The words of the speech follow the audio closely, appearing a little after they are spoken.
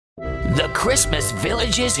The Christmas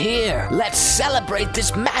Village is here. Let's celebrate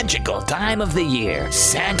this magical time of the year.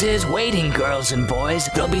 Santa is waiting, girls and boys.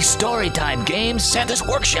 There'll be story time games, Santa's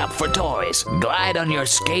workshop for toys. Glide on your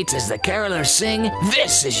skates as the carolers sing.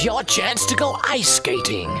 This is your chance to go ice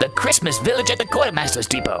skating. The Christmas Village at the Quartermaster's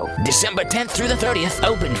Depot. December 10th through the 30th.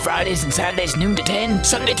 Open Fridays and Saturdays noon to 10.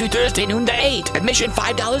 Sunday through Thursday noon to 8. Admission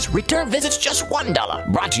 $5. Return visits just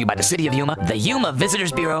 $1. Brought to you by the City of Yuma, the Yuma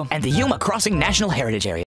Visitors Bureau, and the Yuma Crossing National Heritage Area.